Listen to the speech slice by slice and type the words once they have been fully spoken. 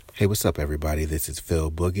Hey, what's up, everybody? This is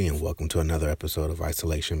Phil Boogie, and welcome to another episode of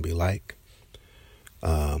Isolation Be Like.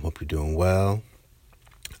 Hope you're doing well.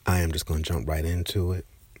 I am just going to jump right into it.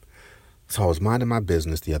 So I was minding my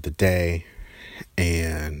business the other day,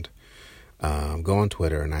 and go on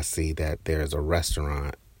Twitter, and I see that there's a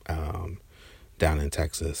restaurant down in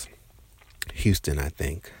Texas, Houston, I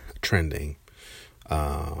think, trending.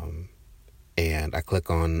 And I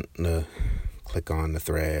click on the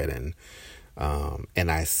thread, and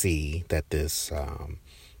I see that this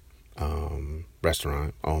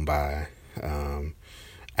restaurant owned by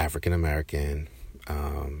African American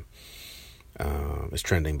is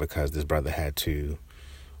trending because this brother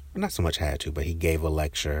not so much had to, but he gave a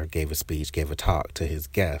lecture, gave a speech, gave a talk to his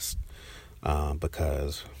guests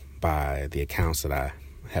because by the accounts that I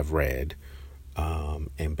have read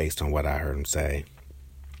and based on what I heard him say,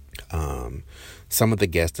 some of the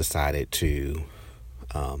guests decided to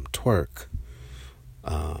twerk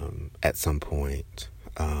at some point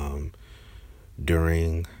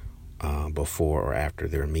during, before, or after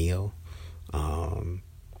their meal.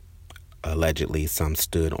 Allegedly, some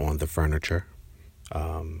stood on the furniture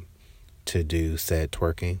to do said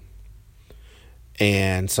twerking.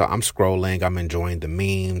 And so I'm scrolling, I'm enjoying the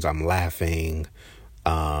memes, I'm laughing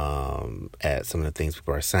at some of the things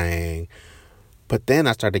people are saying. But then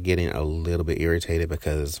I started getting a little bit irritated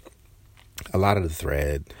because a lot of the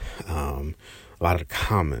thread, a lot of the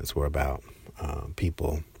comments were about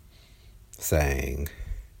people saying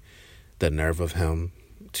the nerve of him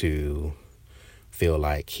to feel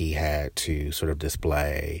like he had to sort of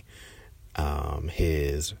display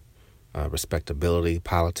his respectability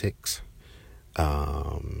politics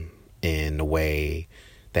in the way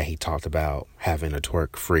that he talked about having a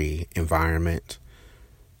twerk-free environment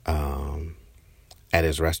at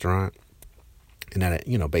his restaurant. And that,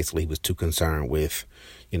 basically he was too concerned with,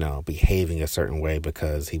 behaving a certain way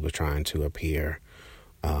because he was trying to appear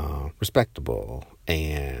respectable.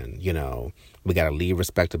 And, we got to leave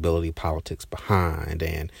respectability politics behind,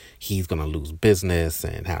 and he's going to lose business,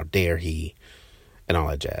 and how dare he, and all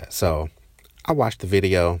that jazz. So I watched the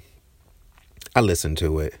video. I listened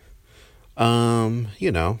to it.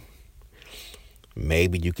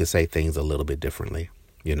 Maybe you could say things a little bit differently.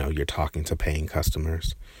 You're talking to paying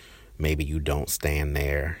customers. Maybe you don't stand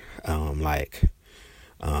there like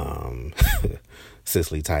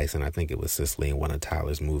Cicely Tyson. I think it was Cicely in one of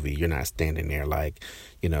Tyler's movie. You're not standing there like,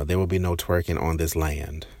 there will be no twerking on this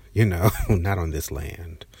land. Not on this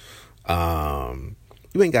land.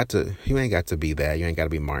 You ain't got to be that. You ain't got to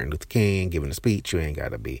be Martin Luther King giving a speech. You ain't got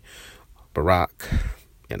to be Barack,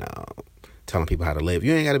 telling people how to live.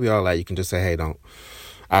 You ain't got to be all that. You can just say, hey,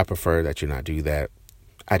 I prefer that you not do that.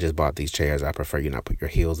 I just bought these chairs. I prefer you not put your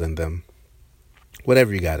heels in them.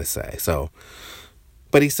 Whatever you got to say. So,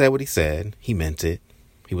 but he said what he said. He meant it.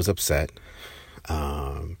 He was upset.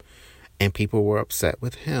 And people were upset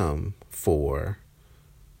with him for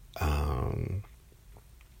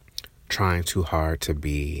trying too hard to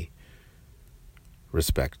be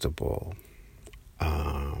respectable.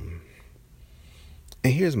 And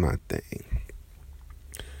here's my thing.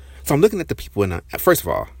 So I'm looking at the people first of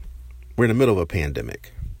all, we're in the middle of a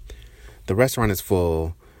pandemic. The restaurant is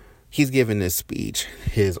full. He's giving this speech,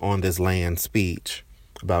 his On This Land speech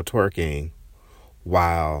about twerking,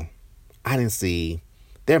 while I didn't see,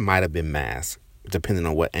 there might have been masks, depending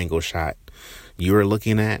on what angle shot you were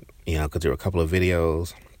looking at, because there were a couple of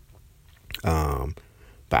videos. But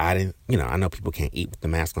I didn't, I know people can't eat with the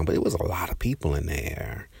mask on, but it was a lot of people in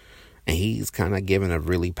there. And he's kind of giving a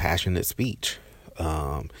really passionate speech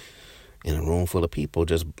in a room full of people,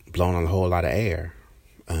 just blowing on a whole lot of air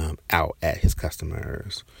out at his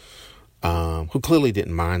customers, who clearly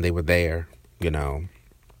didn't mind. They were there,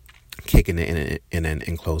 kicking it in an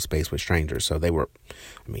enclosed space with strangers. So they were,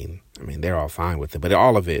 they're all fine with it. But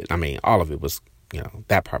all of it was,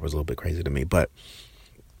 that part was a little bit crazy to me. But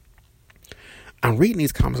I'm reading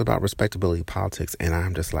these comments about respectability politics, and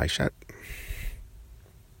I'm just like, shut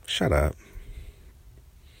up.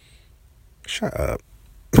 Shut up.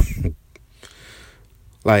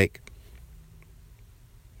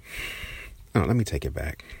 Let me take it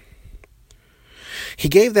back. He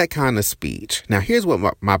gave that kind of speech. Now, here's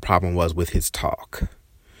what my problem was with his talk.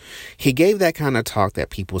 He gave that kind of talk that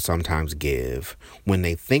people sometimes give when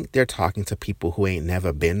they think they're talking to people who ain't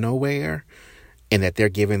never been nowhere, and that they're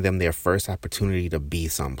giving them their first opportunity to be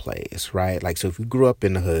someplace, right? Like, so if you grew up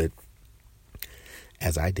in the hood,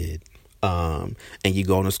 as I did, and you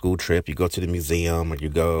go on a school trip, you go to the museum, or you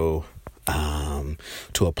go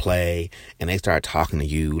to a play, and they start talking to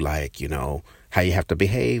you like, how you have to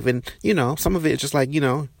behave. And, some of it is just like,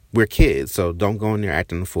 we're kids, so don't go in there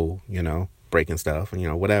acting a fool, breaking stuff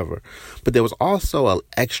and, whatever. But there was also an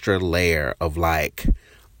extra layer of like,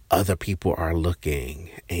 other people are looking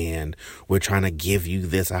and we're trying to give you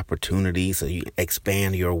this opportunity so you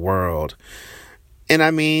expand your world. And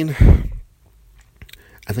I mean,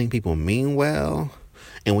 I think people mean well.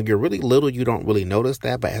 And when you're really little, you don't really notice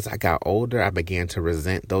that. But as I got older, I began to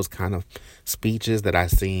resent those kind of speeches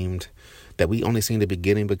that we only seemed to be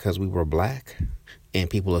getting because we were black, and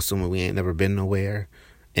people assuming we ain't never been nowhere,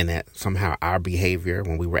 and that somehow our behavior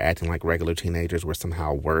when we were acting like regular teenagers were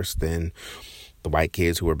somehow worse than the white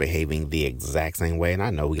kids who were behaving the exact same way. And I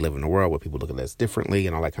know we live in a world where people look at us differently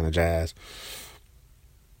and all that kind of jazz.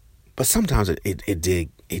 But sometimes it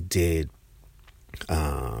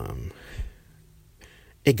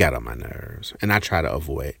got on my nerves, and I try to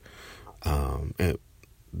avoid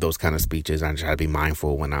those kind of speeches. I try to be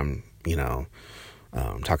mindful when I'm,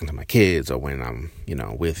 talking to my kids, or when I'm,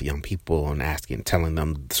 with young people and telling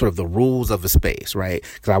them sort of the rules of a space, right?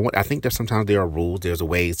 Because I think sometimes there are rules, there's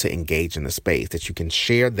ways to engage in the space that you can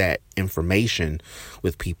share that information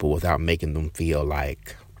with people without making them feel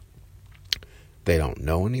like they don't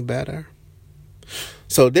know any better.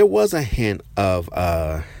 So there was a hint of,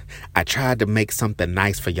 I tried to make something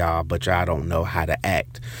nice for y'all, but y'all don't know how to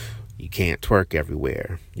act. You can't twerk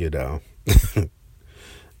everywhere,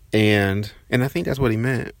 And I think that's what he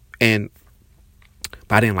meant. But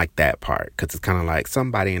I didn't like that part, because it's kind of like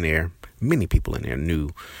somebody in there, many people in there knew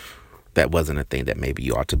that wasn't a thing that maybe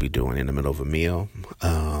you ought to be doing in the middle of a meal.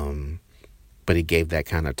 But he gave that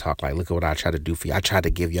kind of talk like, look at what I tried to do for you. I tried to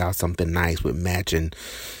give y'all something nice with matching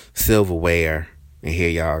silverware, and here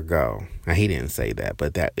y'all go. Now, he didn't say that,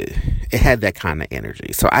 but it had that kind of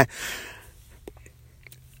energy. So I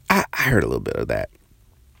heard a little bit of that.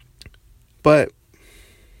 But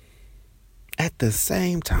at the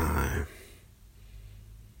same time,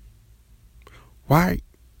 why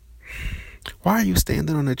are you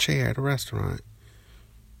standing on a chair at a restaurant,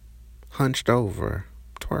 hunched over,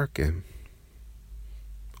 twerking?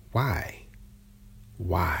 Why?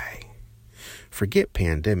 Forget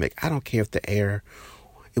pandemic. I don't care if it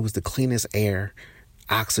was the cleanest air,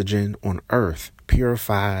 oxygen on earth,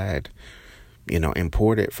 purified,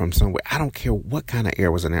 imported from somewhere. I don't care what kind of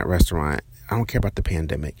air was in that restaurant. I don't care about the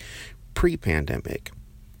pandemic. Pre-pandemic,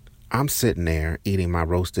 I'm sitting there eating my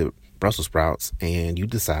roasted Brussels sprouts, and you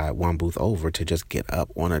decide one booth over to just get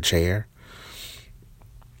up on a chair,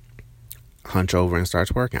 hunch over, and start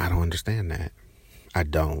twerking. I don't understand that. I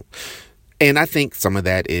don't. And I think some of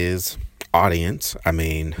that is audience. I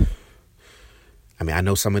mean, I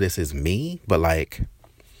know some of this is me, but like,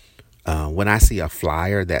 when I see a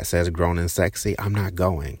flyer that says grown and sexy, I'm not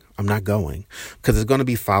going, because it's going to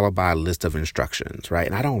be followed by a list of instructions, right?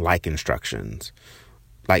 And I don't like instructions.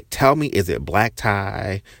 Like, tell me, is it black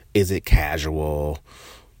tie? Is it casual?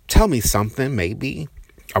 Tell me something, maybe.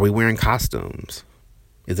 Are we wearing costumes?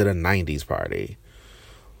 Is it a 90s party?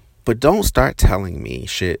 But don't start telling me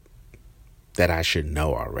shit that I should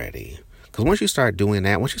know already. Because once you start doing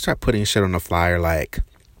that, once you start putting shit on the flyer like,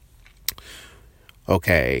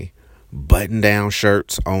 okay, button-down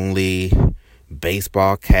shirts only,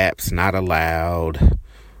 baseball caps not allowed,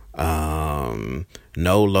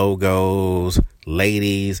 no logos,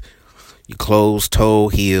 ladies, you closed-toe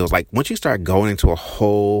heels. Like, once you start going into a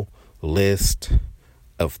whole list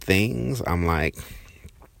of things, I'm like,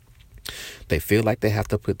 they feel like they have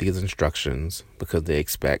to put these instructions because they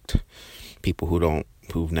expect people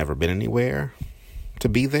who've never been anywhere to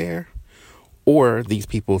be there. Or these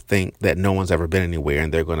people think that no one's ever been anywhere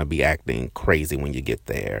and they're going to be acting crazy when you get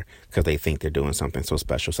there because they think they're doing something so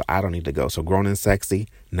special. So I don't need to go. So grown and sexy,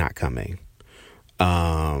 not coming.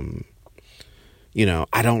 I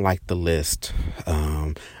don't like the list.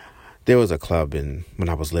 There was a club when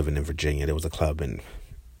I was living in Virginia, there was a club in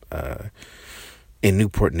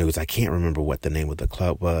Newport News. I can't remember what the name of the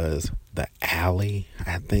club was. The Alley,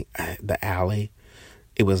 I think. The Alley.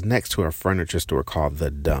 It was next to a furniture store called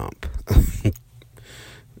The Dump.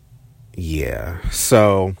 Yeah.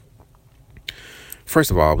 So,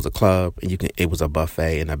 first of all, it was a club, and it was a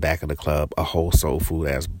buffet in the back of the club, a whole soul food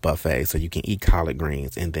ass buffet, so you can eat collard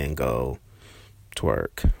greens and then go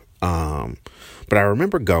twerk. But I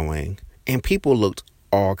remember going, and people looked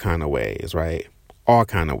all kind of ways, right? All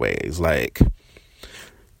kind of ways, like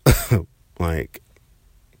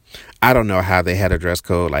I don't know how they had a dress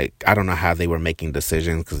code. Like, I don't know how they were making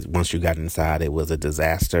decisions, because once you got inside, it was a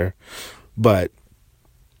disaster. But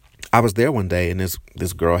I was there one day, and this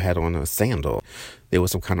girl had on a sandal. There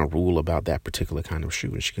was some kind of rule about that particular kind of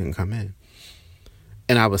shoe, and she couldn't come in.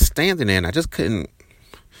 And I was standing there, and I just couldn't.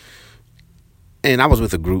 And I was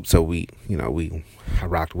with a group, so I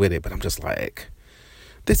rocked with it. But I'm just like,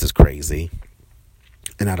 this is crazy.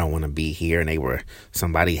 And I don't want to be here. And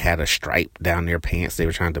somebody had a stripe down their pants. They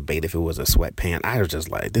were trying to debate if it was a sweatpant. I was just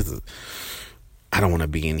like, I don't want to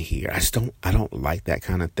be in here. I don't like that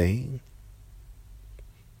kind of thing.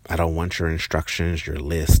 I don't want your instructions, your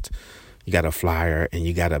list. You got a flyer and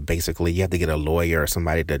you have to get a lawyer or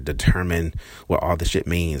somebody to determine what all the shit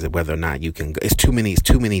means and whether or not you can. It's too many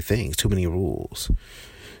things, too many rules.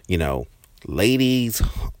 Ladies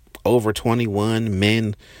over 21,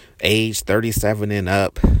 men age 37 and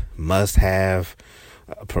up must have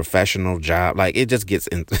a professional job. Like, it just gets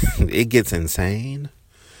it gets insane.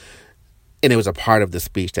 And it was a part of the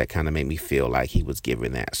speech that kind of made me feel like he was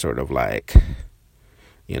giving that sort of like,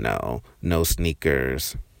 no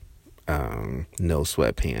sneakers, no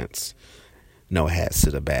sweatpants, no hats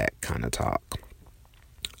to the back kind of talk.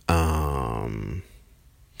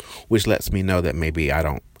 Which lets me know that maybe I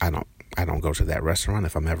don't go to that restaurant.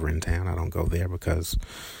 If I'm ever in town, I don't go there because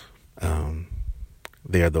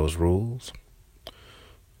there are those rules.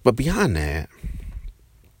 But beyond that,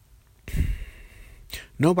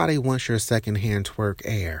 nobody wants your secondhand twerk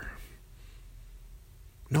air.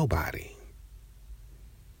 Nobody.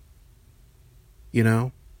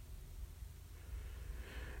 And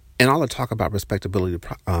all the talk about respectability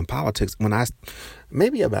politics,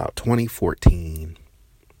 maybe about 2014,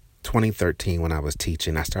 2013, when I was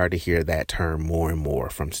teaching, I started to hear that term more and more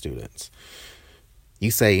from students.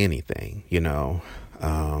 You say anything,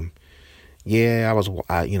 I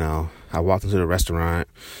walked into the restaurant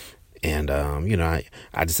and, I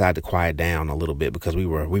decided to quiet down a little bit because we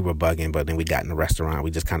were bugging, but then we got in the restaurant,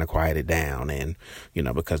 we just kind of quieted down and,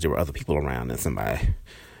 because there were other people around and somebody,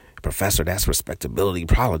 Professor, that's respectability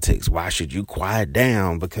politics. Why should you quiet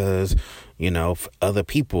down? Because, other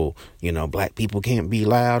people, black people can't be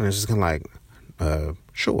loud. And it's just kind of like,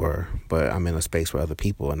 sure, but I'm in a space with other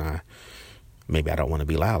people and maybe I don't want to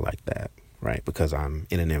be loud like that, right? Because I'm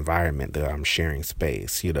in an environment that I'm sharing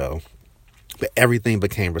space, But everything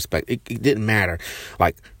became respect. It didn't matter.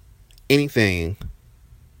 Like, anything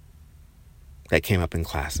that came up in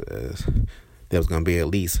classes, there was going to be at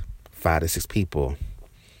least 5 to 6 people.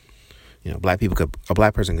 A black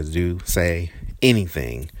person could say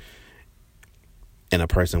anything, and a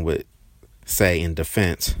person would say in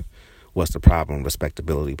defense, what's the problem?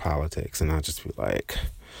 Respectability politics. And I just feel like,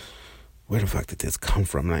 where the fuck did this come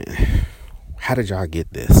from? Like, how did y'all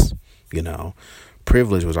get this?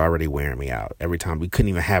 Privilege was already wearing me out. Every time we couldn't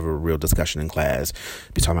even have a real discussion in class,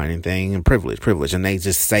 be talking about anything, and privilege. And they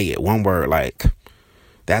just say it, one word, like,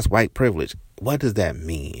 that's white privilege. What does that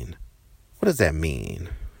mean? What does that mean?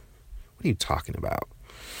 What are you talking about?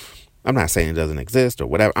 I'm not saying it doesn't exist or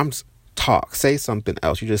whatever. Say something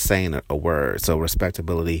else. You're just saying a word. So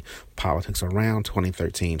respectability politics around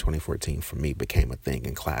 2013, 2014 for me became a thing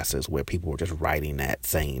in classes where people were just writing that,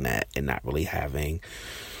 saying that, and not really having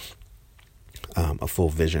a full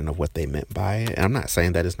vision of what they meant by it. And I'm not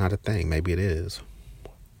saying that it's not a thing. Maybe it is.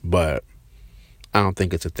 But I don't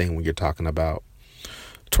think it's a thing when you're talking about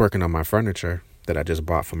twerking on my furniture that I just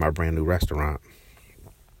bought for my brand new restaurant.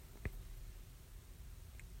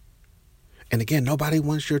 And again, nobody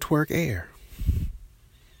wants your twerk air.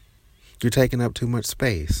 You're taking up too much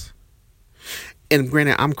space. And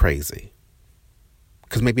granted, I'm crazy.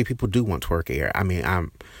 Because maybe people do want twerk air. I mean,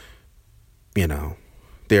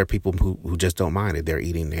 there are people who just don't mind it. They're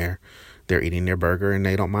eating their burger and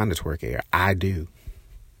they don't mind the twerk air. I do.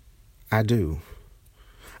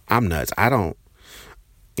 I'm nuts. I don't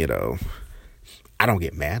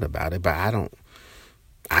get mad about it, but I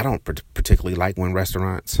don't particularly like when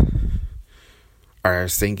restaurants are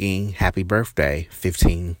singing happy birthday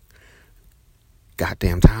 15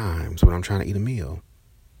 goddamn times when I'm trying to eat a meal.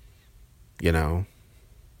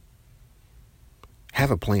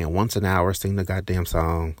 Have a plan once an hour, sing the goddamn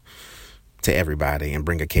song to everybody and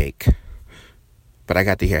bring a cake. But I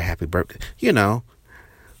got to hear happy birthday,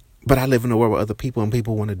 but I live in a world with other people and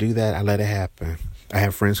people want to do that. I let it happen. I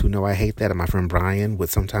have friends who know I hate that. And my friend Brian would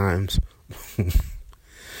sometimes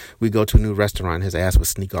we go to a new restaurant, his ass would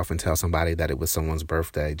sneak off and tell somebody that it was someone's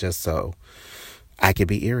birthday just so I could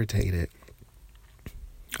be irritated.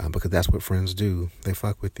 Because that's what friends do. They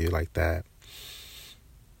fuck with you like that.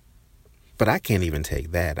 But I can't even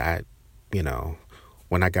take that.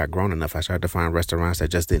 When I got grown enough, I started to find restaurants that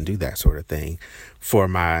just didn't do that sort of thing for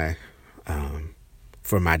my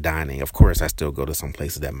dining. Of course, I still go to some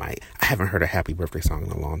places that might. I haven't heard a happy birthday song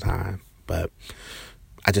in a long time, but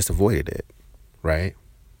I just avoided it, right?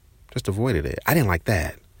 Just avoided it. I didn't like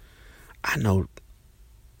that. I know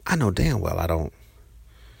damn well I don't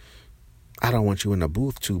want you in the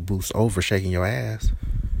booth 2 booths over shaking your ass.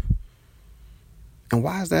 And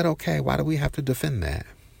why is that okay? Why do we have to defend that?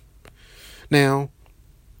 Now,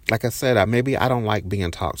 like I said, maybe I don't like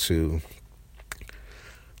being talked to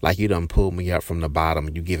like you done pulled me up from the bottom.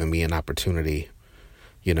 You giving me an opportunity.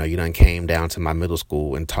 You done came down to my middle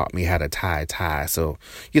school and taught me how to tie a tie. So,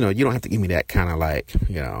 you don't have to give me that kind of like,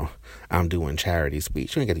 I'm doing charity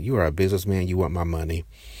speech. You are a businessman. You want my money.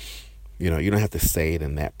 You don't have to say it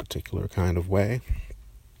in that particular kind of way.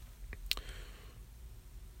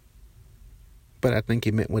 But I think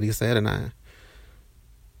he meant what he said, and I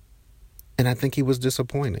think he was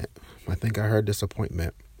disappointed. I think I heard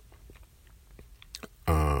disappointment.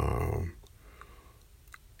 And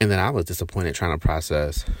then I was disappointed trying to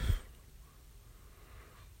process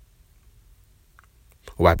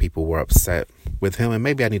why people were upset with him. And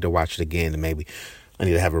maybe I need to watch it again, and maybe I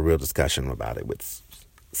need to have a real discussion about it with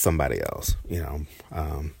somebody else,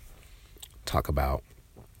 talk about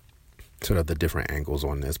sort of the different angles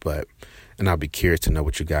on this. And I'll be curious to know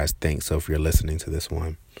what you guys think. So if you're listening to this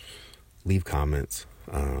one, leave comments,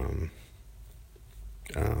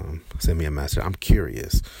 send me a message. I'm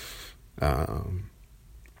curious.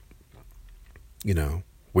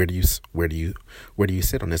 Where do you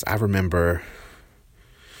sit on this? I remember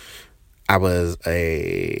I was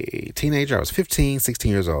a teenager. I was 15,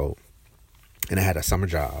 16 years old, and I had a summer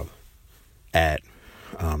job at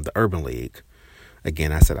the Urban League.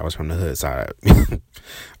 Again, I said I was from the hood side.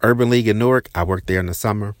 Urban League in Newark. I worked there in the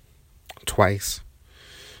summer twice.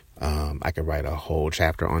 I could write a whole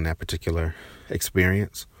chapter on that particular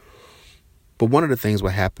experience. But one of the things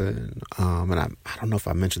would happen, and I don't know if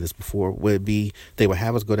I mentioned this before, would be they would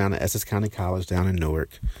have us go down to Essex County College down in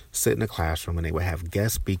Newark, sit in a classroom, and they would have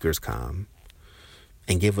guest speakers come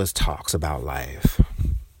and give us talks about life.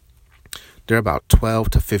 There are about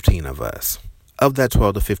 12 to 15 of us. Of that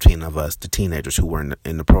 12 to 15 of us, the teenagers who were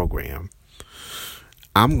in the program,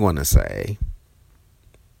 I'm going to say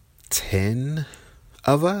 10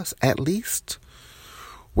 of us at least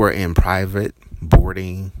were in private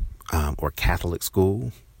boarding or Catholic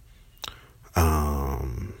school.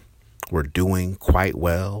 Were doing quite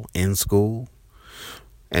well in school.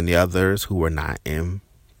 And the others who were not in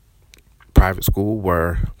private school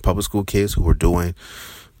were public school kids who were doing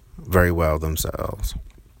very well themselves.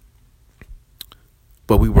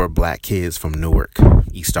 But we were black kids from Newark,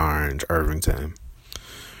 East Orange, Irvington.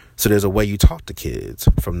 So there's a way you talk to kids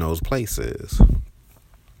from those places.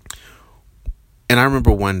 And I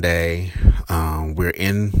remember one day, we're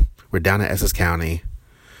down at Essex County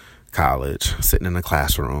College, sitting in a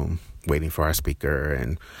classroom, waiting for our speaker.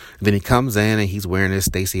 And then he comes in and he's wearing his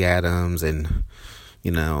Stacey Adams and,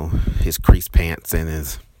 his creased pants and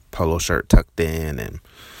his polo shirt tucked in.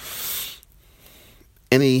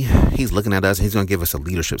 And he's looking at us. And he's going to give us a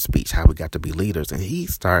leadership speech, how we got to be leaders. And he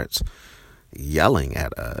starts yelling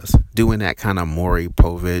at us, doing that kind of Maury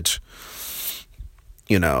Povich,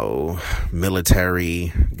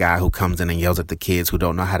 military guy who comes in and yells at the kids who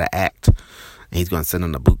don't know how to act. And he's going to send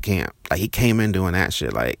them to boot camp. Like, he came in doing that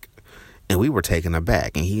shit, and we were taken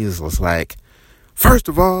aback. And he was like, first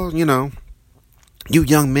of all, you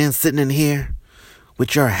young men sitting in here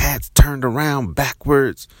with your hats turned around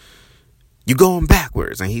backwards, you going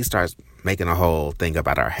backwards. And he starts making a whole thing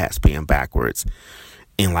about our hats being backwards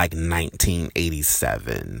in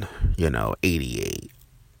 1987, 88.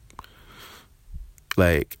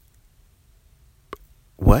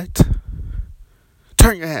 What?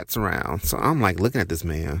 Turn your hats around. So I'm looking at this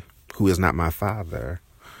man who is not my father.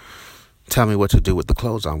 Tell me what to do with the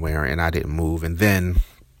clothes I'm wearing. And I didn't move. And then,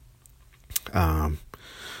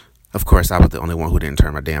 of course, I was the only one who didn't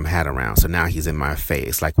turn my damn hat around. So now he's in my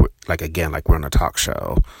face, like we're on a talk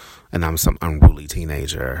show, and I'm some unruly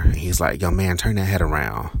teenager. And he's like, "Yo, man, turn that head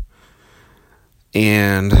around."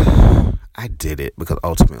 And I did it because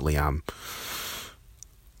ultimately I'm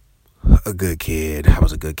a good kid. I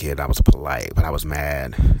was a good kid. I was polite, but I was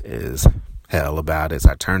mad as hell about it.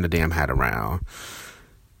 So I turned the damn hat around,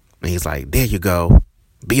 and he's like, "There you go,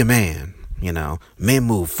 be a man. Men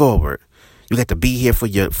move forward. You got to be here for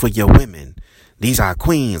your women. These are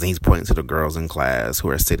queens." And he's pointing to the girls in class who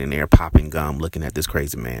are sitting there popping gum, looking at this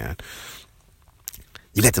crazy man.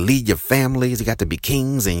 You got to lead your families. You got to be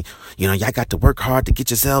kings, and y'all got to work hard to get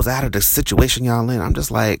yourselves out of the situation y'all in. I'm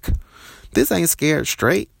just like, this ain't scared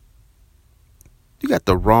straight. You got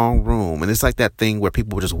the wrong room. And it's like that thing where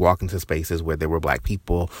people would just walk into spaces where there were black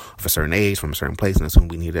people of a certain age from a certain place and assume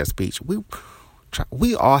we needed that speech. We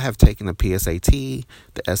all have taken the PSAT,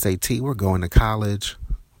 the SAT. We're going to college.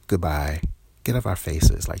 Goodbye. Get off our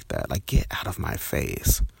faces like that. Get out of my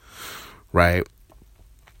face. Right?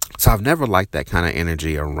 So I've never liked that kind of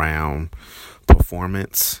energy around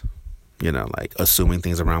performance like assuming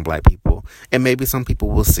things around black people. And maybe some people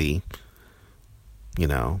will see,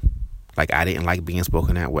 like I didn't like being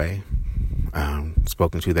spoken that way,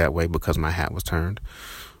 spoken to that way because my hat was turned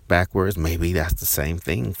backwards. Maybe that's the same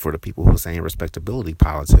thing for the people who are saying respectability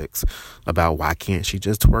politics about why can't she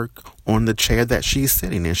just twerk on the chair that she's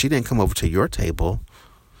sitting in. She didn't come over to your table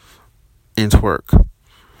and twerk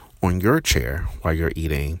on your chair while you're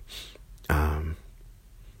eating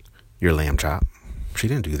your lamb chop. She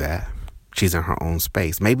didn't do that. She's in her own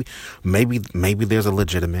space. Maybe there's a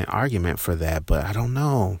legitimate argument for that, but I don't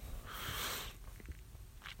know.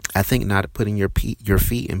 I think not putting your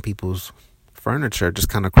feet in people's furniture just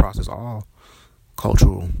kind of crosses all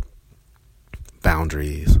cultural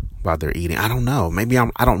boundaries while they're eating. I don't know. Maybe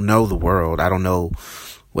I don't know the world. I don't know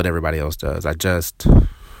what everybody else does. I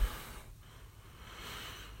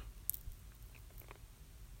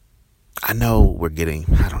know we're getting,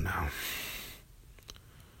 I don't know.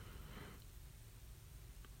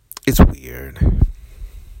 It's weird.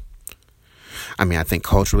 I mean, I think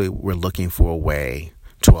culturally we're looking for a way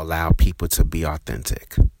to allow people to be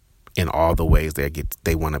authentic in all the ways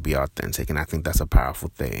they want to be authentic. And I think that's a powerful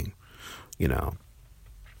thing.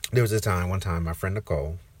 There was one time, my friend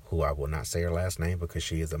Nicole, who I will not say her last name because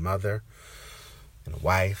she is a mother and a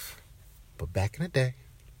wife, but back in the day,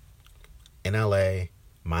 in LA,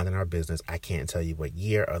 minding our business, I can't tell you what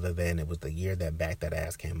year other than it was the year that Back That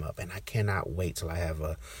Ass came up. And I cannot wait till I have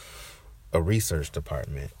a research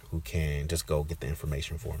department who can just go get the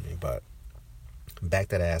information for me. But Back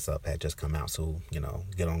That Ass Up had just come out, so,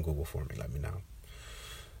 get on Google for me, let me know.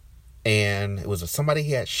 And it was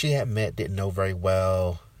somebody she had met, didn't know very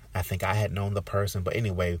well. I think I had known the person, but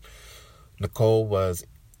anyway, Nicole was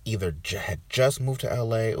had just moved to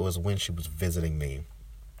LA, it was when she was visiting me,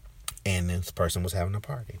 and this person was having a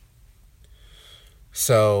party.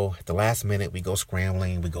 So at the last minute, we go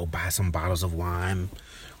scrambling, we go buy some bottles of wine,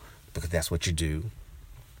 because that's what you do,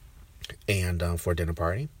 and for a dinner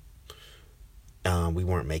party. We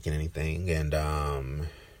weren't making anything, and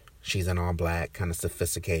she's in all black, kind of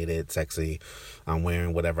sophisticated, sexy. I'm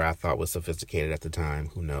wearing whatever I thought was sophisticated at the time.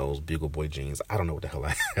 Who knows? Bugle Boy jeans. I don't know what the hell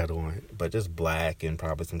I had on, but just black and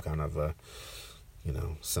probably some kind of a,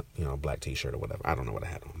 black t-shirt or whatever. I don't know what I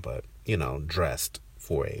had on, but dressed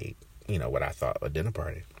for a, what I thought a dinner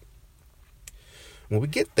party. When we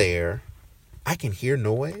get there, I can hear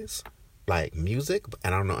noise, like music,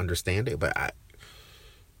 and I don't understand it,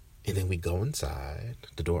 and then we go inside,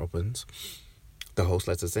 the door opens, the host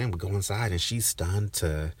lets us in, we go inside, and she's stunned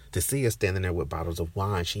to see us standing there with bottles of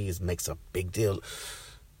wine. She makes a big deal.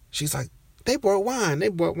 She's like, they brought wine.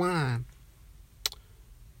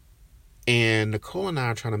 And Nicole and I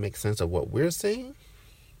are trying to make sense of what we're seeing,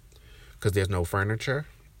 because there's no furniture.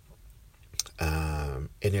 And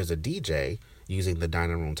there's a DJ using the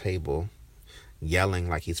dining room table, yelling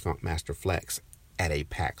like he's Funkmaster Flex at a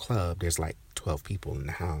packed club. There's like 12 people in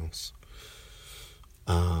the house,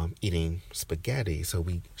 eating spaghetti. So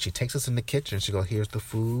she takes us in the kitchen. She goes, here's the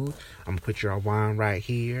food. I'm gonna put your wine right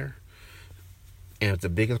here. And it's the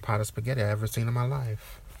biggest pot of spaghetti I've ever seen in my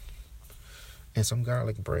life. And some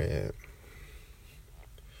garlic bread.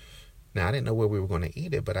 Now, I didn't know where we were going to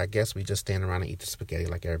eat it, but I guess we just stand around and eat the spaghetti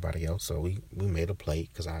like everybody else. So we made a plate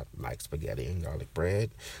because I like spaghetti and garlic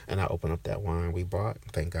bread. And I opened up that wine we bought.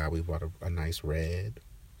 Thank God we bought a nice red.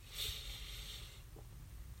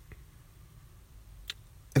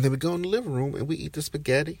 And then we go in the living room and we eat the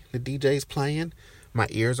spaghetti. The DJ's playing. My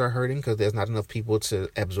ears are hurting because there's not enough people to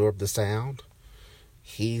absorb the sound.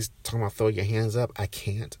 He's talking about throw your hands up. I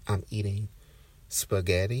can't. I'm eating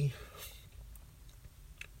spaghetti.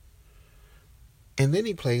 And then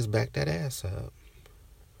he plays Back That Ass Up.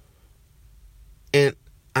 And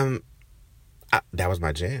that was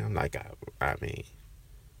my jam. Like, I mean,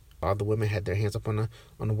 all the women had their hands up on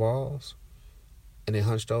the walls. And they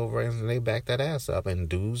hunched over and they backed that ass up. And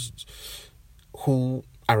dudes who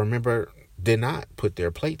I remember did not put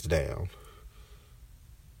their plates down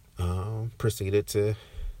proceeded to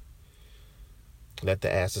let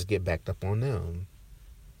the asses get backed up on them.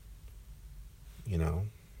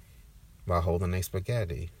 While holding their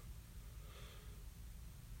spaghetti.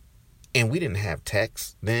 And we didn't have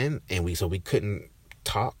text then, so we couldn't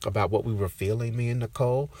talk about what we were feeling, me and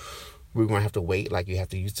Nicole. We were going to have to wait like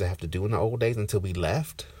used to have to do in the old days until we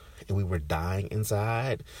left. And we were dying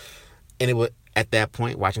inside. And it was at that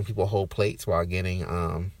point, watching people hold plates while getting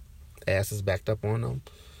asses backed up on them,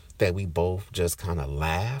 that we both just kind of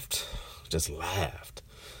laughed. Just laughed.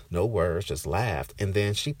 No words, just laughed. And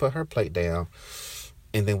then she put her plate down.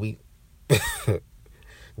 And then we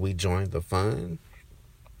joined the fun,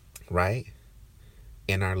 right?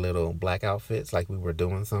 In our little black outfits, like we were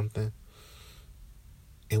doing something.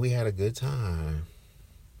 And we had a good time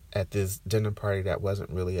at this dinner party that wasn't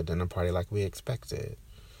really a dinner party like we expected.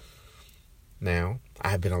 Now,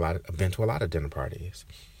 I've been to a lot of dinner parties,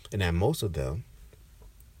 and at most of them,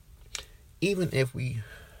 even if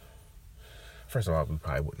first of all, we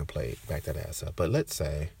probably wouldn't have played Back That Ass Up, but let's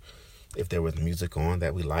say if there was music on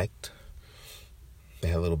that we liked, they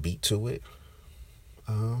had a little beat to it,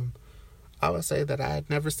 I would say that I had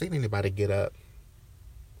never seen anybody get up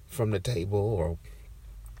from the table or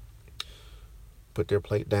put their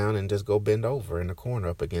plate down and just go bend over in the corner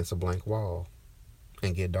up against a blank wall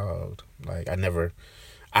and get dogged. Like, I never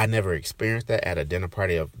experienced that at a dinner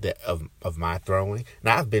party of my throwing.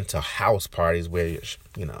 Now, I've been to house parties where,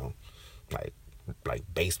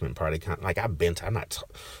 like basement party kind of, like I've been to,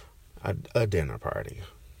 a dinner party,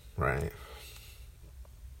 right?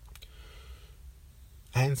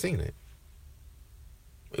 I hadn't seen it.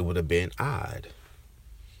 It would have been odd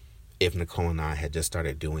if Nicole and I had just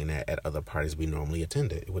started doing that at other parties we normally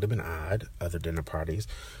attended. It would have been odd. Other dinner parties,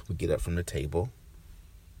 we get up from the table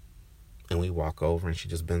and we walk over and she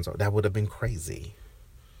just bends over. That would have been crazy.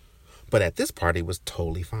 But at this party, it was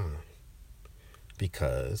totally fine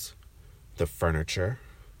because the furniture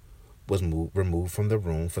was removed from the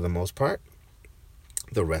room for the most part.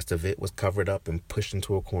 The rest of it was covered up and pushed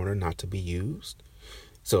into a corner not to be used.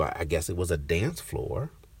 So I guess it was a dance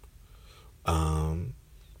floor.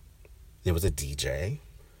 There was a DJ.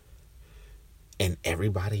 And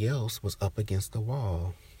everybody else was up against the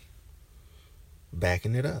wall,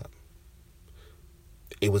 backing it up.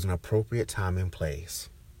 It was an appropriate time and place.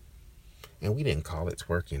 And we didn't call it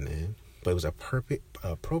twerking then, but it was a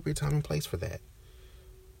appropriate time and place for that.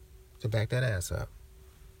 To back that ass up.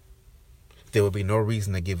 There would be no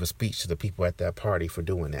reason to give a speech to the people at that party for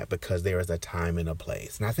doing that because there is a time and a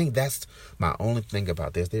place. And I think that's my only thing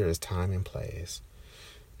about this. There is time and place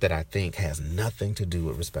that I think has nothing to do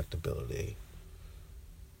with respectability.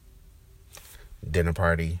 Dinner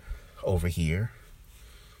party over here.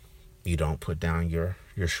 You don't put down your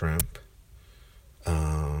shrimp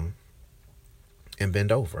and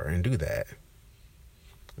bend over and do that.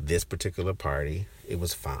 This particular party, it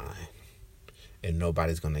was fine. And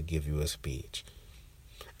nobody's going to give you a speech.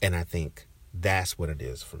 And I think that's what it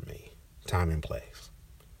is for me. Time and place.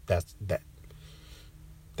 That's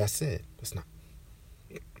it. It's not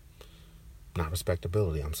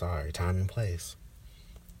respectability. I'm sorry. Time and place.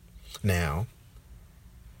 Now,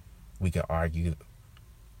 we could argue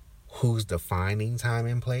who's defining time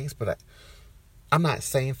and place, but I'm not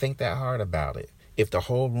saying think that hard about it. If the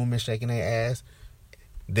whole room is shaking their ass,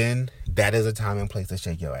 then that is a time and place to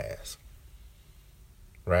shake your ass.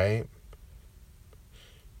 Right?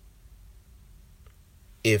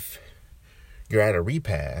 If you're at a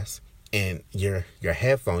repast and your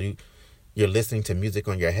headphone, you're listening to music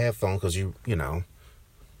on your headphone because you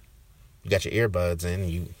got your earbuds in,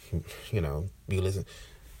 you listen,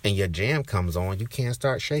 and your jam comes on, you can't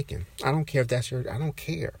start shaking. I don't care. If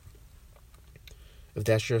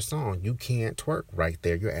that's your song, you can't twerk right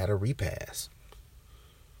there. You're at a repast.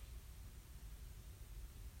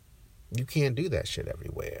 You can't do that shit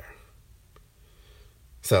everywhere.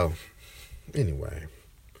 So, anyway,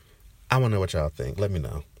 I want to know what y'all think. Let me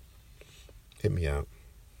know. Hit me up.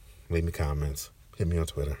 Leave me comments. Hit me on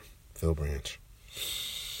Twitter. Phil Branch.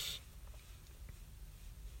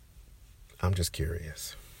 I'm just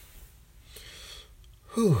curious.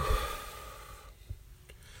 Whew.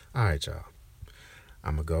 All right, y'all.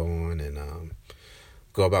 I'm going to go on and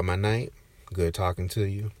go about my night. Good talking to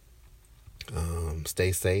you.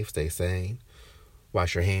 Stay safe, stay sane.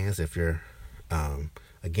 Wash your hands if you're,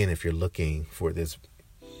 if you're looking for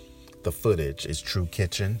the footage is True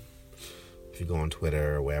Kitchen. If you go on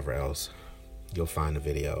Twitter or wherever else, you'll find the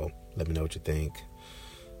video. Let me know what you think.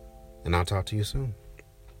 And I'll talk to you soon.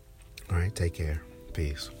 All right, take care.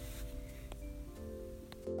 Peace.